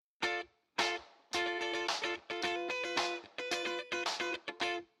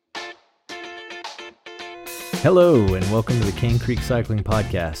Hello, and welcome to the Cane Creek Cycling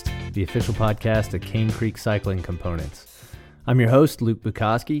Podcast, the official podcast of Cane Creek Cycling Components. I'm your host, Luke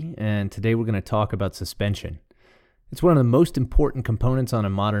Bukowski, and today we're going to talk about suspension. It's one of the most important components on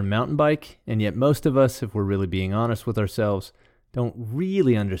a modern mountain bike, and yet most of us, if we're really being honest with ourselves, don't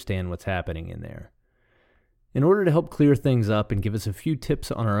really understand what's happening in there. In order to help clear things up and give us a few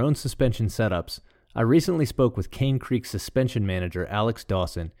tips on our own suspension setups, I recently spoke with Cane Creek suspension manager Alex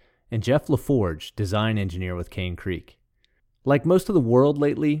Dawson and Jeff LaForge, design engineer with Cane Creek. Like most of the world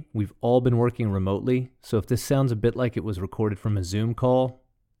lately, we've all been working remotely, so if this sounds a bit like it was recorded from a Zoom call,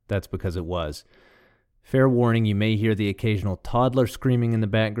 that's because it was. Fair warning, you may hear the occasional toddler screaming in the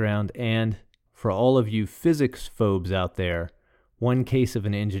background, and for all of you physics phobes out there, one case of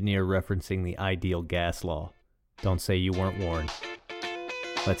an engineer referencing the ideal gas law. Don't say you weren't warned.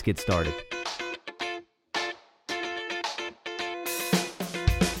 Let's get started.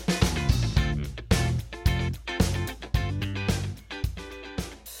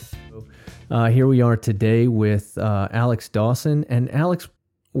 Here we are today with Alex Dawson. And Alex,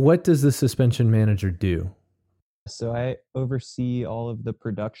 what does the suspension manager do? So I oversee all of the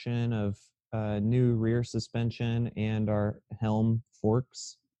production of new rear suspension and our helm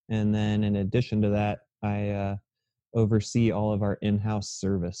forks. And then in addition to that, I oversee all of our in-house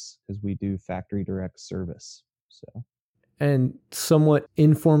service because we do factory direct service. And somewhat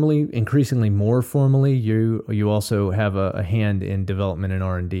informally, increasingly more formally, you also have a hand in development and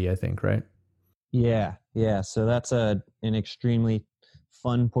R&D, I think, right? Yeah. So that's an extremely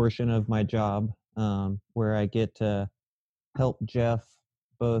fun portion of my job where I get to help Jeff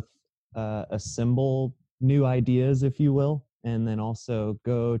both assemble new ideas, if you will, and then also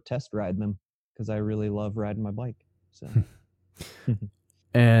go test ride them because I really love riding my bike. So.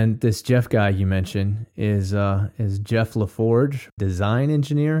 And this Jeff guy you mentioned is Jeff LaForge, design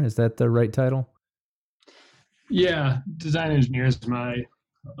engineer. Is that the right title? Yeah, design engineer is my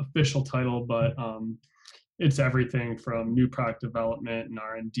official title, but it's everything from new product development and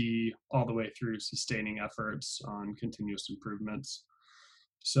R&D all the way through sustaining efforts on continuous improvements.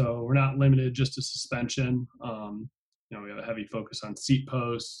 So we're not limited just to suspension. We have a heavy focus on seat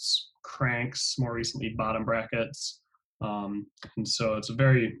posts, cranks, more recently bottom brackets. And so it's a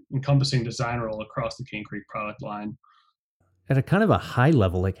very encompassing design role across the Cane Creek product line. At a kind of a high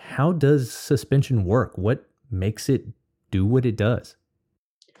level, like how does suspension work? What makes it do what it does?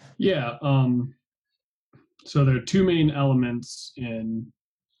 Yeah. So there are two main elements in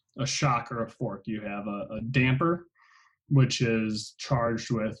a shock or a fork. You have a damper, which is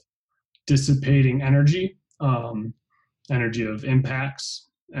charged with dissipating energy, energy of impacts.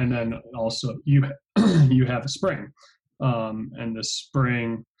 And then also you have a spring. And the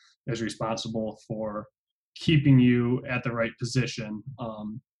spring is responsible for keeping you at the right position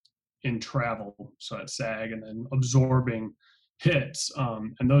in travel, so at sag, and then absorbing hits.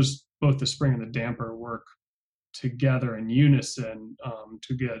 And those, both the spring and the damper, work together in unison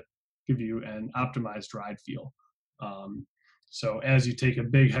to give you an optimized ride feel. So as you take a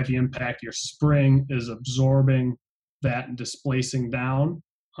big heavy impact, your spring is absorbing that and displacing down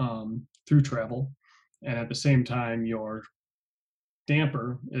through travel. And at the same time, your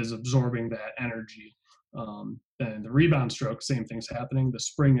damper is absorbing that energy. And the rebound stroke, same thing's happening. The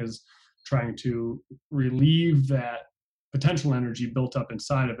spring is trying to relieve that potential energy built up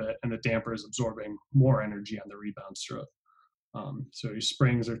inside of it, and the damper is absorbing more energy on the rebound stroke. So your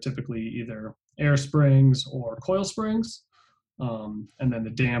springs are typically either air springs or coil springs. And then the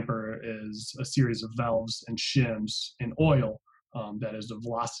damper is a series of valves and shims in oil that is a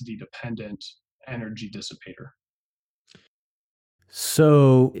velocity-dependent energy dissipator.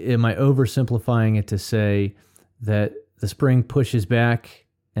 So am I oversimplifying it to say that the spring pushes back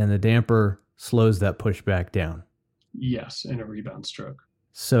and the damper slows that push back down? Yes, in a rebound stroke.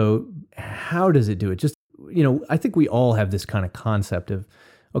 So how does it do it? Just, I think we all have this kind of concept of,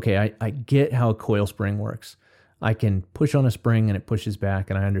 okay, I get how a coil spring works. I can push on a spring and it pushes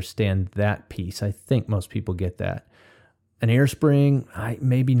back, and I understand that piece. I think most people get that. An air spring,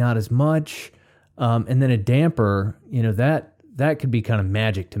 maybe not as much. And then a damper, that could be kind of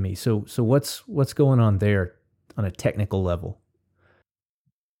magic to me. So what's going on there on a technical level?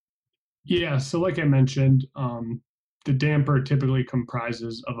 Yeah, so like I mentioned, the damper typically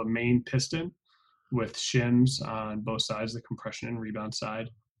comprises of a main piston with shims on both sides, the compression and rebound side.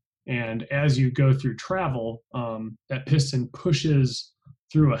 And as you go through travel, that piston pushes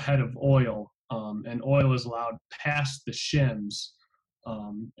through a head of oil, and oil is allowed past the shims,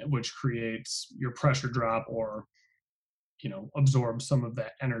 which creates your pressure drop or absorb some of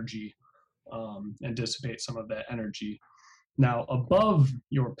that energy and dissipate some of that energy. Now, above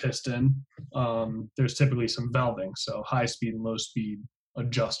your piston, there's typically some valving, so high speed and low speed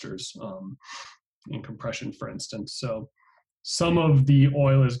adjusters in compression, for instance. So some of the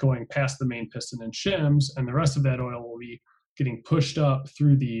oil is going past the main piston and shims, and the rest of that oil will be getting pushed up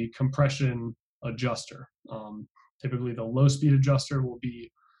through the compression adjuster. Typically, the low speed adjuster will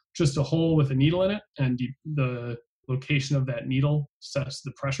be just a hole with a needle in it, and the location of that needle sets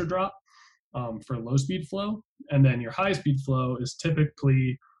the pressure drop for low speed flow. And then your high speed flow is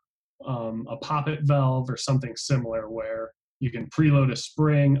typically a poppet valve or something similar, where you can preload a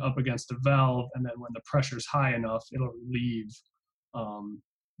spring up against a valve, and then when the pressure is high enough, it'll relieve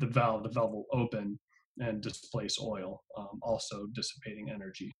the valve. The valve will open and displace oil, also dissipating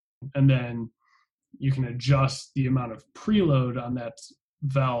energy. And then you can adjust the amount of preload on that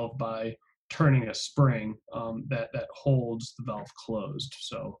valve by turning a spring that holds the valve closed.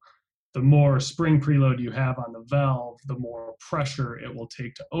 So the more spring preload you have on the valve, the more pressure it will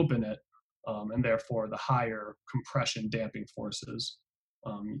take to open it, and therefore the higher compression damping forces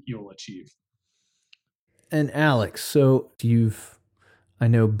you'll achieve. And Alex, so you've, I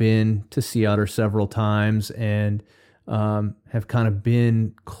know, been to Sea Otter several times and have kind of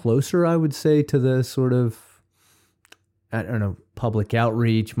been closer, I would say, to the sort of, I don't know, public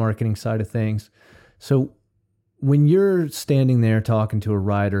outreach, marketing side of things. So when you're standing there talking to a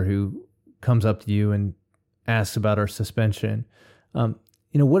rider who comes up to you and asks about our suspension,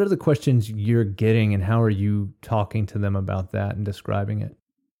 what are the questions you're getting, and how are you talking to them about that and describing it?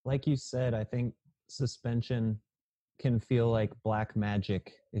 Like you said, I think suspension can feel like black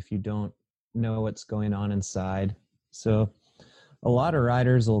magic if you don't know what's going on inside. So a lot of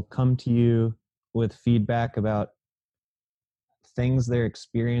riders will come to you with feedback about things they're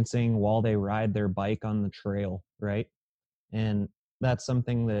experiencing while they ride their bike on the trail, right? And that's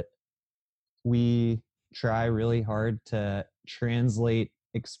something that we try really hard to translate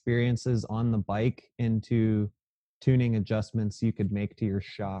experiences on the bike into tuning adjustments you could make to your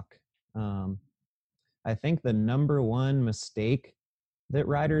shock. I think the number one mistake that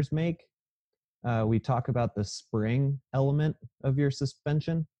riders make, we talk about the spring element of your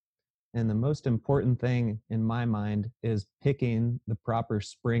suspension. And the most important thing in my mind is picking the proper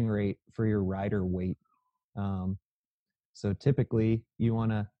spring rate for your rider weight. So typically you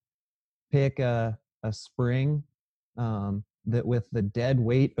want to pick a spring that, with the dead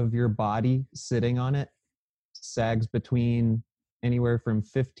weight of your body sitting on it, sags between anywhere from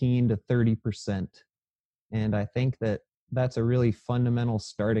 15 to 30%. And I think that that's a really fundamental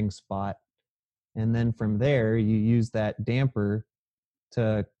starting spot. And then from there, you use that damper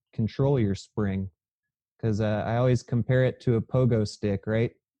to control your spring. Because I always compare it to a pogo stick,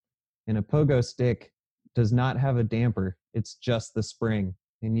 right? And a pogo stick does not have a damper. It's just the spring.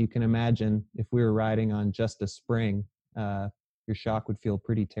 And you can imagine if we were riding on just a spring, your shock would feel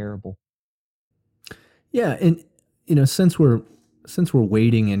pretty terrible. Yeah, and since we're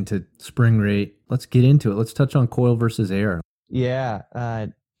wading into spring rate, let's get into it. Let's touch on coil versus air. Yeah,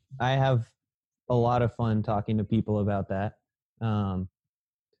 I have a lot of fun talking to people about that.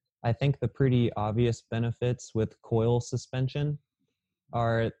 I think the pretty obvious benefits with coil suspension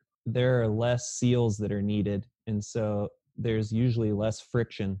are there are less seals that are needed, and so there's usually less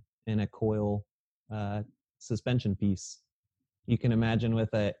friction in a coil suspension piece. You can imagine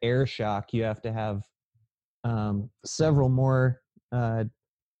with an air shock, you have to have several more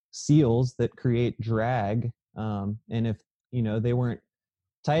seals that create drag, and if they weren't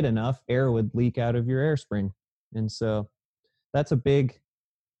tight enough, air would leak out of your air spring. And so that's a big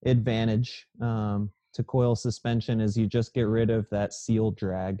advantage to coil suspension, is you just get rid of that seal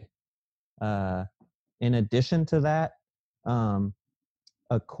drag. In addition to that,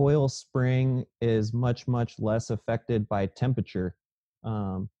 a coil spring is much, much less affected by temperature.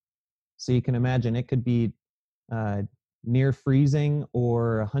 So you can imagine it could be near freezing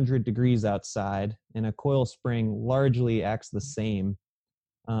or 100 degrees outside, and a coil spring largely acts the same.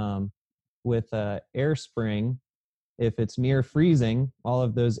 With an air spring, if it's near freezing, all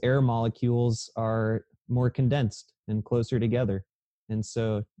of those air molecules are more condensed and closer together. And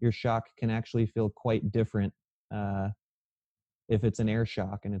so your shock can actually feel quite different if it's an air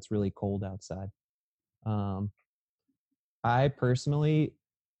shock and it's really cold outside. I personally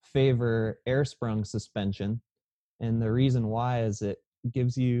favor air sprung suspension. And the reason why is it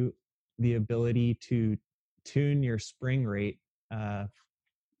gives you the ability to tune your spring rate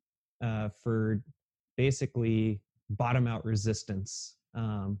for basically bottom out resistance.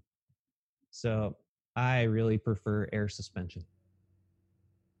 So I really prefer air suspension.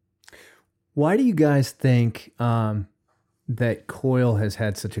 Why do you guys think that coil has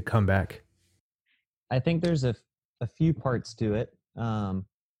had such a comeback? I think there's a a few parts to it.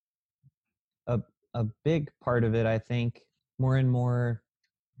 A big part of it, I think, more and more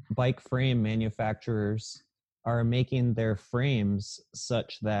bike frame manufacturers are making their frames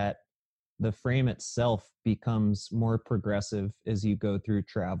such that the frame itself becomes more progressive as you go through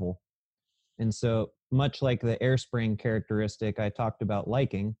travel. And so, much like the air spring characteristic I talked about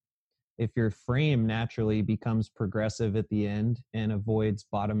liking, if your frame naturally becomes progressive at the end and avoids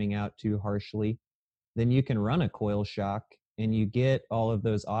bottoming out too harshly, then you can run a coil shock and you get all of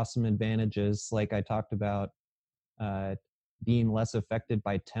those awesome advantages, like I talked about, being less affected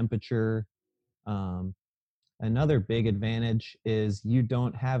by temperature. Another big advantage is you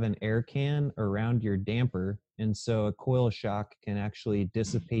don't have an air can around your damper, and so a coil shock can actually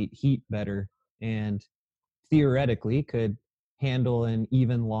dissipate heat better and theoretically could handle an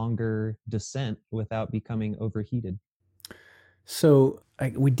even longer descent without becoming overheated. So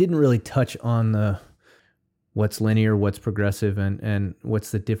we didn't really touch on the what's linear, what's progressive, and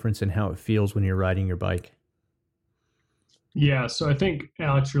what's the difference in how it feels when you're riding your bike. Yeah, so I think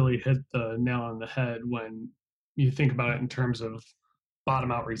Alex really hit the nail on the head when you think about it in terms of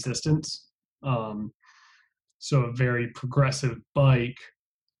bottom out resistance. So a very progressive bike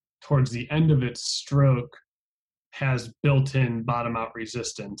towards the end of its stroke has built-in bottom out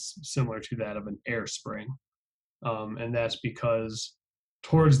resistance similar to that of an air spring. And that's because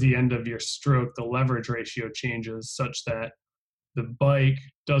towards the end of your stroke, the leverage ratio changes such that the bike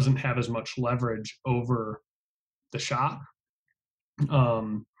doesn't have as much leverage over the shock,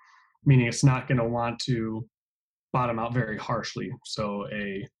 meaning it's not going to want to bottom out very harshly. So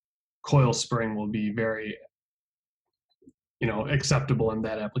a coil spring will be very, acceptable in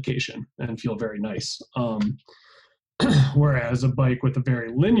that application and feel very nice. Whereas a bike with a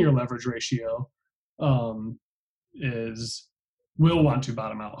very linear leverage ratio will want to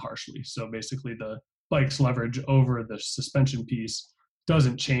bottom out harshly. So basically, the bike's leverage over the suspension piece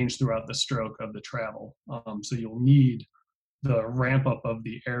doesn't change throughout the stroke of the travel. So you'll need the ramp up of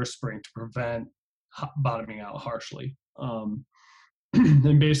the air spring to prevent bottoming out harshly. And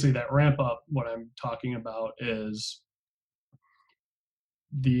basically, that ramp up, what I'm talking about is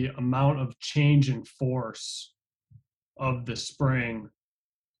the amount of change in force of the spring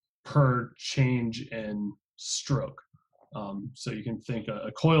per change in stroke. So you can think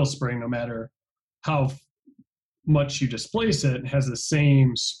a coil spring, no matter how much you displace it, has the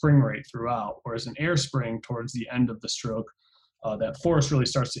same spring rate throughout, whereas an air spring towards the end of the stroke, that force really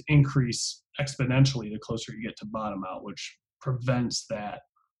starts to increase exponentially the closer you get to bottom out, which prevents that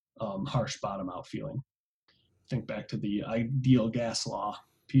harsh bottom out feeling. Think back to the ideal gas law,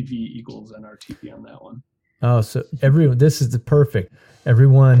 PV equals NRT on that one. Oh, so this is the perfect.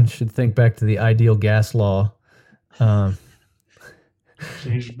 Everyone should think back to the ideal gas law.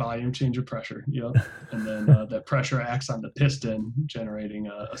 Change volume, change of pressure. Yep. And then that pressure acts on the piston, generating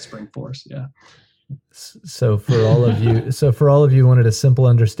a spring force. Yeah. So for all of you who wanted a simple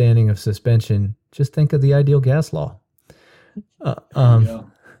understanding of suspension, just think of the ideal gas law.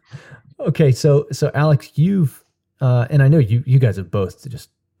 Okay, so Alex, you've and I know you guys have both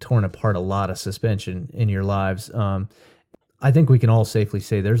just torn apart a lot of suspension in your lives. I think we can all safely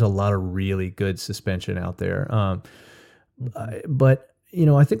say there's a lot of really good suspension out there. But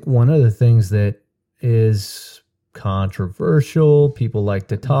I think one of the things that is controversial, people like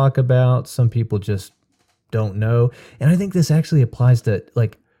to talk about, some people just don't know, and I think this actually applies to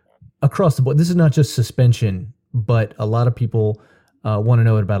like across the board. This is not just suspension, but a lot of people want to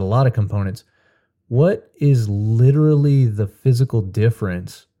know about a lot of components. What is literally the physical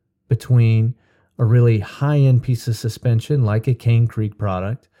difference between a really high-end piece of suspension like a Cane Creek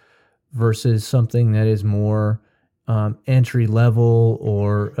product versus something that is more entry level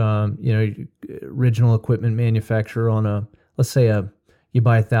or original equipment manufacturer on let's say you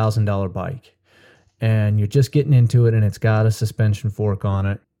buy $1,000 bike and you're just getting into it and it's got a suspension fork on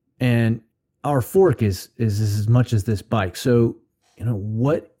it, and our fork is as much as this bike. So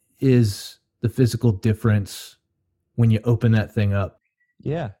what is the physical difference when you open that thing up?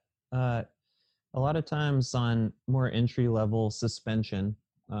 Yeah. A lot of times on more entry level suspension,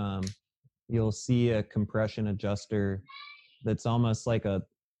 you'll see a compression adjuster that's almost like a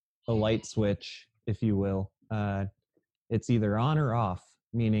light switch, if you will. It's either on or off,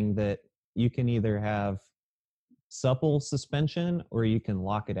 meaning that you can either have supple suspension or you can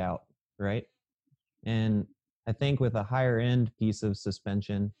lock it out, right? And I think with a higher end piece of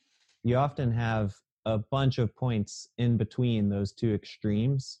suspension, you often have a bunch of points in between those two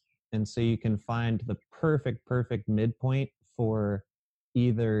extremes. And so you can find the perfect midpoint for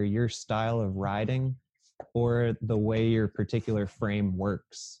either your style of riding or the way your particular frame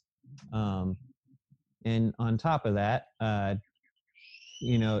works. And on top of that,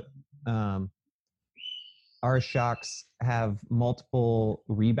 you know, our shocks have multiple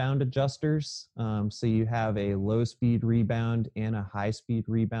rebound adjusters. So you have a low speed rebound and a high speed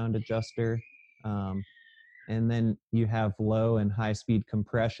rebound adjuster. And then you have low and high speed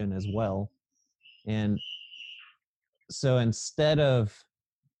compression as well. And so instead of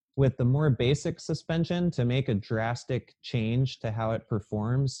with the more basic suspension, to make a drastic change to how it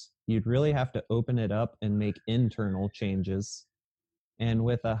performs, you'd really have to open it up and make internal changes. And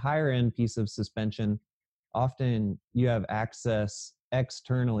with a higher end piece of suspension, often you have access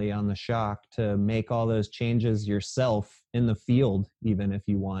externally on the shock to make all those changes yourself in the field, even if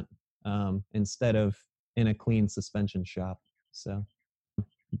you want, instead of in a clean suspension shop. So,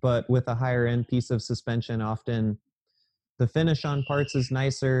 but with a higher end piece of suspension, often the finish on parts is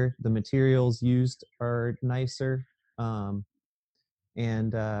nicer, the materials used are nicer, and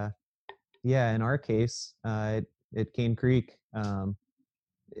yeah, in our case, at Cane Creek,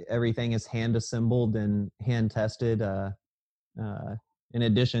 everything is hand assembled and hand tested, in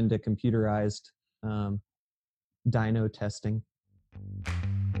addition to computerized dyno testing.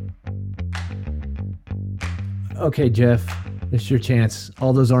 Okay, Jeff, it's your chance.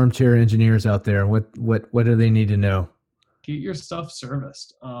 All those armchair engineers out there, what do they need to know? Get your stuff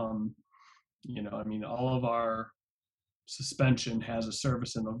serviced. I mean, all of our suspension has a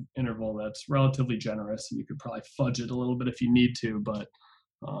service interval that's relatively generous, and you could probably fudge it a little bit if you need to. But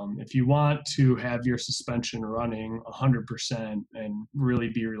if you want to have your suspension running 100% and really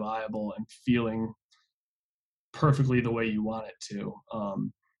be reliable and feeling perfectly the way you want it to,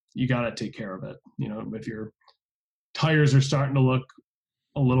 you got to take care of it. If your tires are starting to look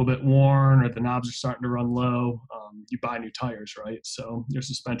a little bit worn or the knobs are starting to run low, you buy new tires, right? So your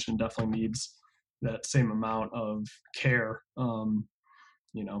suspension definitely needs that same amount of care,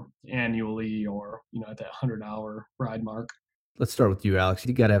 annually or, at that 100-hour ride mark. Let's start with you, Alex.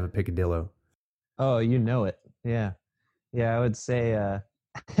 You got to have a picadillo. Oh, you know it. Yeah. Yeah, I would say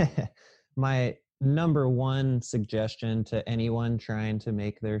my number one suggestion to anyone trying to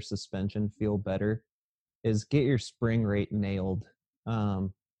make their suspension feel better is get your spring rate nailed.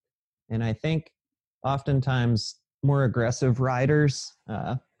 And I think oftentimes more aggressive riders,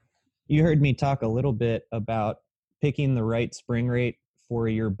 you heard me talk a little bit about picking the right spring rate for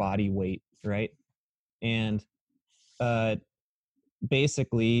your body weight, right? And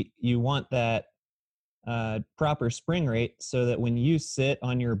basically, you want that proper spring rate so that when you sit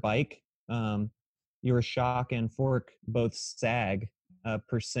on your bike, your shock and fork both sag a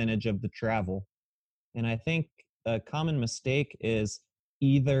percentage of the travel. And I think a common mistake is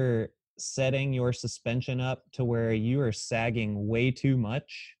either setting your suspension up to where you are sagging way too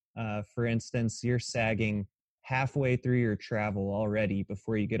much. For instance, you're sagging halfway through your travel already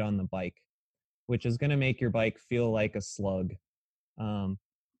before you get on the bike, which is going to make your bike feel like a slug. And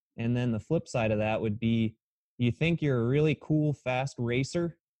then the flip side of that would be you think you're a really cool, fast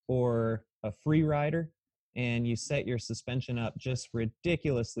racer or a free rider, and you set your suspension up just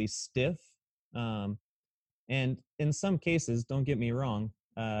ridiculously stiff. And in some cases, don't get me wrong,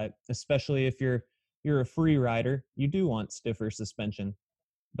 especially if you're a free rider, you do want stiffer suspension.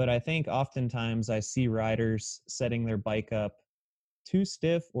 But I think oftentimes I see riders setting their bike up too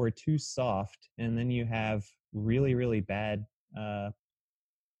stiff or too soft, and then you have really, really bad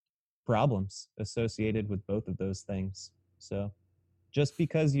problems associated with both of those things. So just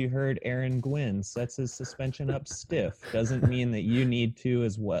because you heard Aaron Gwynn sets his suspension up stiff doesn't mean that you need to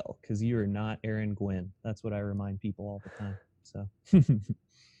as well, because you are not Aaron Gwynn. That's what I remind people all the time. So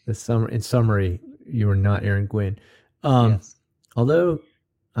In summary, you are not Aaron Gwynn. yes. Although,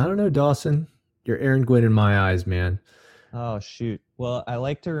 I don't know, Dawson, you're Aaron Gwynn in my eyes, man. Oh, shoot. Well, I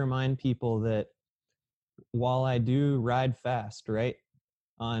like to remind people that while I do ride fast, right,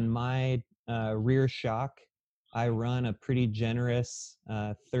 on my rear shock, I run a pretty generous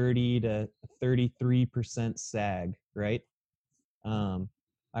 30 to 33% sag, right?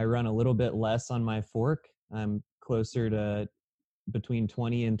 I run a little bit less on my fork. I'm closer to between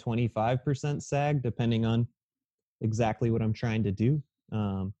 20 and 25% sag, depending on exactly what I'm trying to do.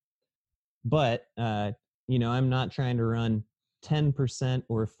 But I'm not trying to run 10%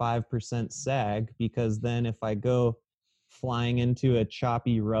 or 5% sag, because then if I go flying into a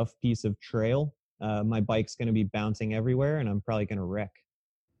choppy, rough piece of trail, my bike's going to be bouncing everywhere and I'm probably going to wreck.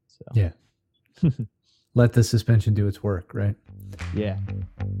 So yeah. Let the suspension do its work, right? Yeah.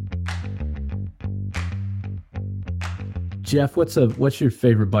 Jeff, what's your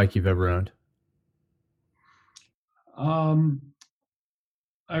favorite bike you've ever owned?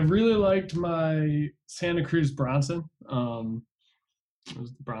 I really liked my Santa Cruz Bronson. It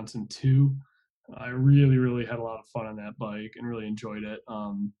was the Bronson 2. I really, really had a lot of fun on that bike and really enjoyed it.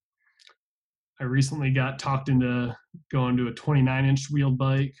 I recently got talked into going to a 29-inch wheeled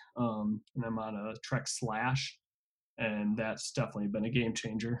bike, and I'm on a Trek Slash, and that's definitely been a game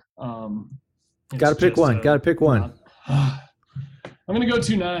changer. Got to pick one. Got to pick one. I'm going to go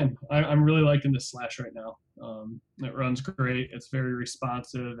 2.9. I'm really liking this Slash right now. It runs great. It's very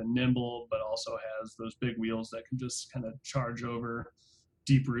responsive and nimble, but also has those big wheels that can just kind of charge over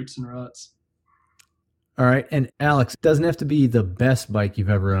deep roots and ruts. All right. And Alex, it doesn't have to be the best bike you've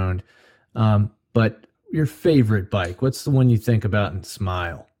ever owned, but your favorite bike. What's the one you think about and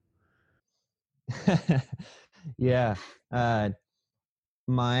smile? Yeah.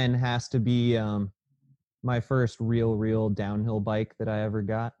 Mine has to be my first real downhill bike that I ever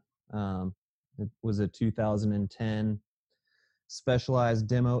got. It was a 2010 Specialized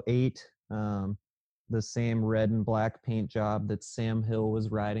Demo 8, the same red and black paint job that Sam Hill was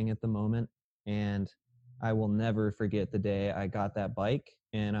riding at the moment. And I will never forget the day I got that bike,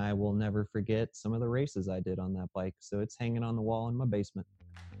 and I will never forget some of the races I did on that bike. So it's hanging on the wall in my basement.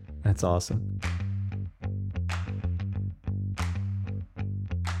 That's awesome.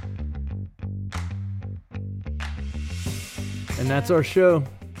 And that's our show.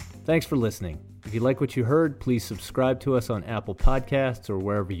 Thanks for listening. If you like what you heard, please subscribe to us on Apple Podcasts or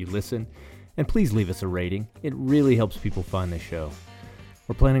wherever you listen, and please leave us a rating. It really helps people find the show.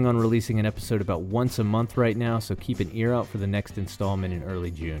 We're planning on releasing an episode about once a month right now, so keep an ear out for the next installment in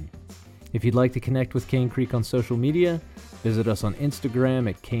early June. If you'd like to connect with Cane Creek on social media, visit us on Instagram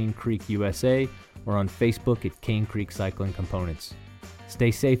at Cane Creek USA or on Facebook at Cane Creek Cycling Components.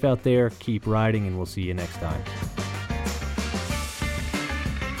 Stay safe out there, keep riding, and we'll see you next time.